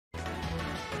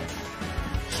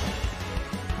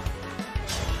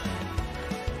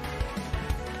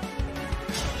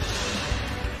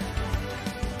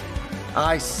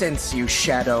I sense you,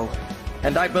 Shadow,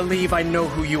 and I believe I know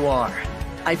who you are.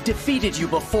 I've defeated you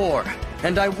before,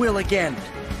 and I will again,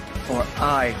 for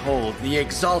I hold the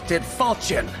exalted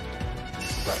falchion.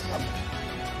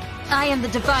 I am the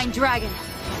Divine Dragon.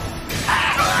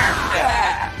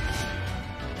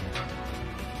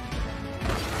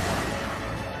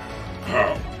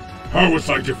 How? How was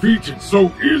I defeated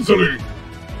so easily?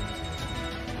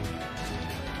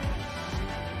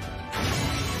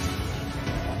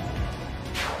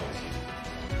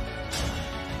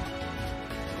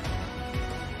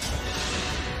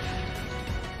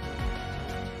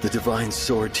 The divine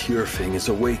sword Tearfing is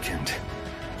awakened.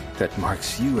 That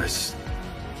marks you as...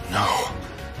 No.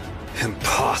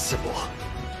 Impossible.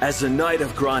 As a knight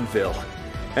of Granville,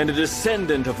 and a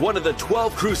descendant of one of the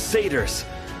 12 Crusaders,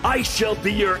 I shall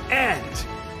be your end!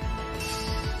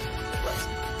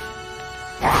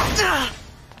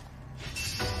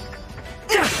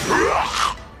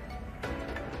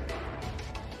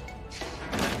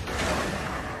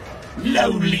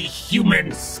 Lowly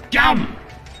human scum!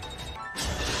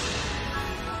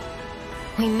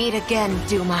 We meet again,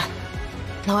 Duma.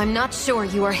 Though I'm not sure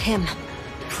you are him.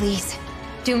 Please,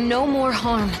 do no more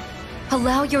harm.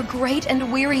 Allow your great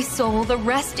and weary soul the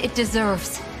rest it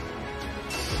deserves.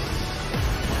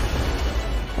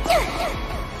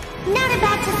 Not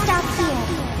about to stop here.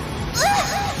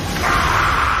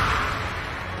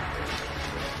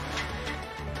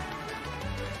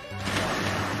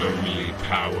 Only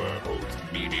power holds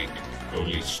meaning.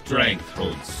 Only strength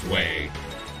holds sway.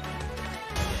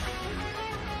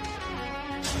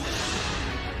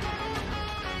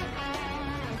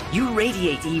 You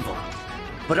radiate evil.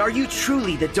 But are you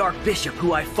truly the Dark Bishop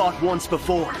who I fought once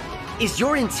before? Is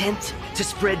your intent to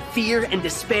spread fear and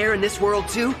despair in this world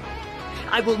too?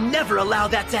 I will never allow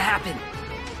that to happen.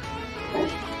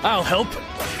 I'll help.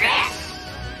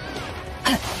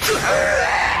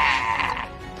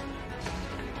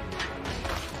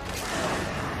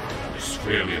 This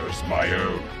failure is my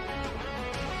own.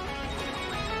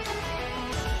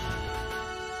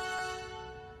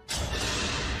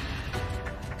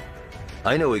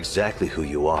 I know exactly who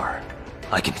you are.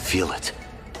 I can feel it.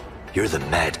 You're the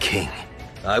Mad King.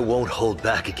 I won't hold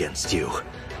back against you.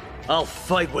 I'll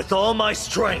fight with all my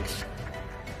strength!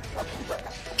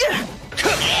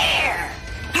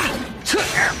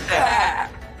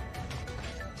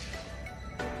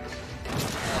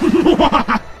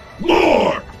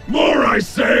 More! More, I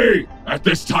say! At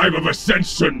this time of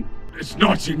ascension, it's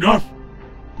not enough.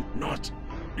 Not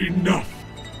enough.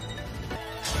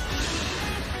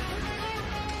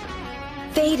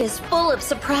 Fate is full of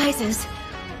surprises.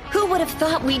 Who would have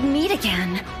thought we'd meet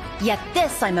again? Yet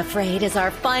this, I'm afraid, is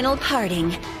our final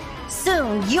parting.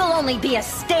 Soon, you'll only be a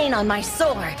stain on my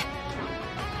sword.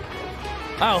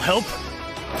 I'll help.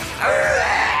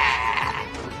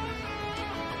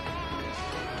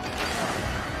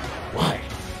 Why?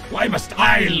 Why must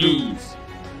I lose?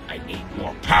 I need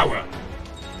more power.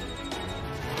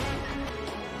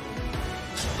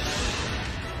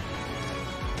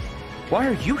 Why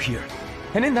are you here?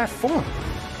 And in that form?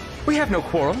 We have no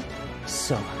quarrel.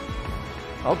 So,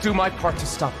 I'll do my part to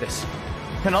stop this.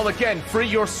 And I'll again free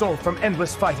your soul from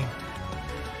endless fighting.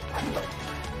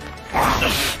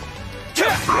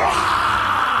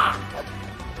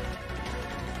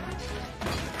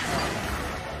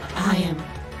 I am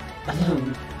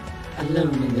alone.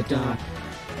 Alone in the dark.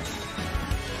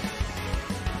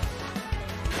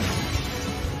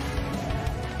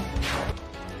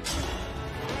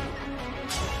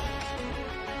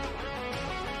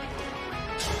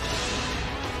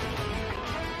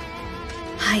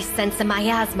 I sense a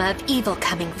miasma of evil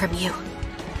coming from you.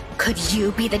 Could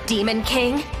you be the Demon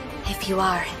King? If you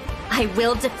are, I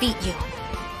will defeat you.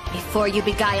 Before you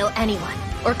beguile anyone,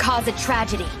 or cause a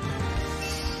tragedy.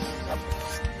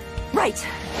 Right.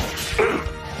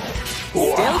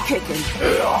 Still kicking.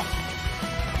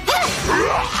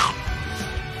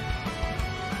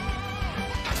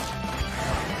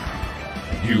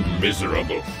 You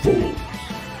miserable fools!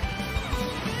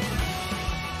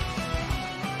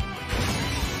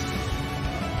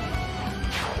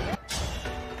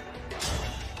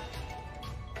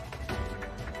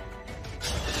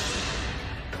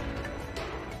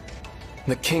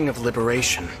 The King of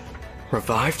Liberation.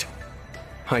 Revived?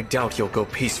 I doubt you'll go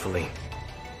peacefully.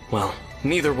 Well,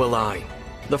 neither will I.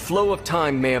 The flow of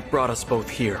time may have brought us both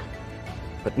here.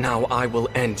 But now I will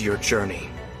end your journey.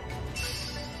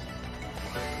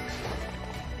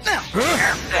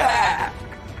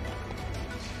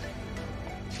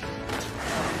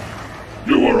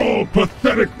 You are all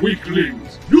pathetic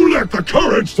weaklings! You lack the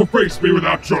courage to face me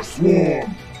without your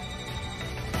swarm!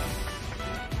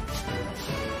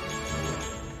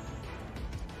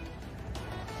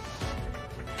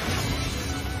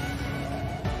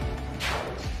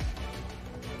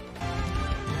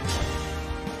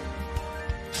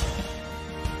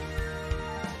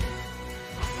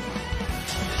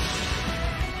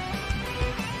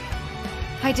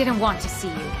 I didn't want to see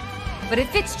you. But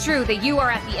if it's true that you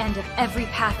are at the end of every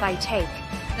path I take,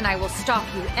 then I will stop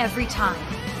you every time.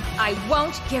 I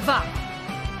won't give up.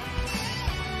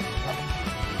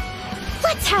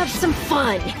 Let's have some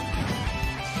fun!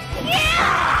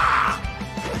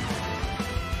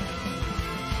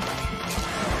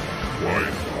 Why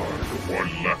am I the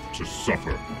one left to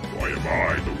suffer? Why am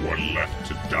I the one left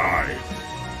to die?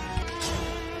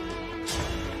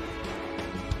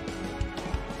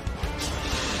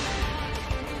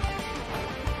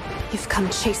 You've come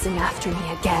chasing after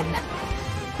me again.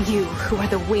 You who are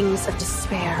the wings of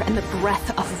despair and the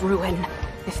breath of ruin.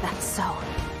 If that's so,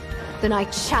 then I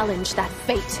challenge that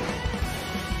fate.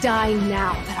 Die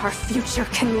now that our future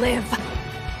can live.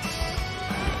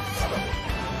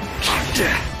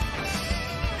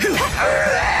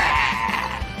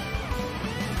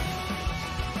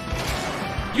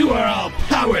 You are all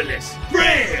powerless,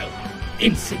 frail,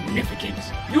 insignificant.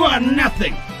 You are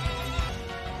nothing.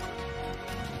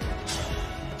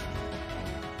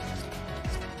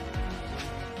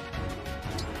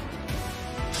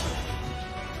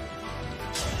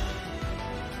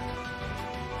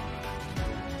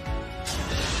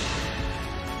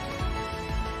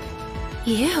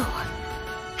 You?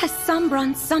 Has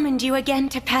Sombron summoned you again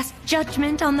to pass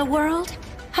judgment on the world?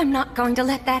 I'm not going to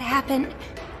let that happen.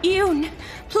 Yoon,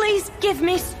 please give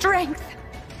me strength.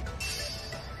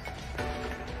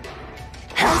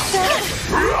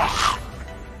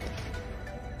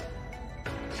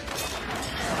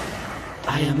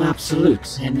 I am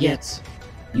absolute, and yet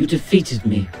you defeated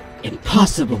me.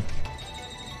 Impossible.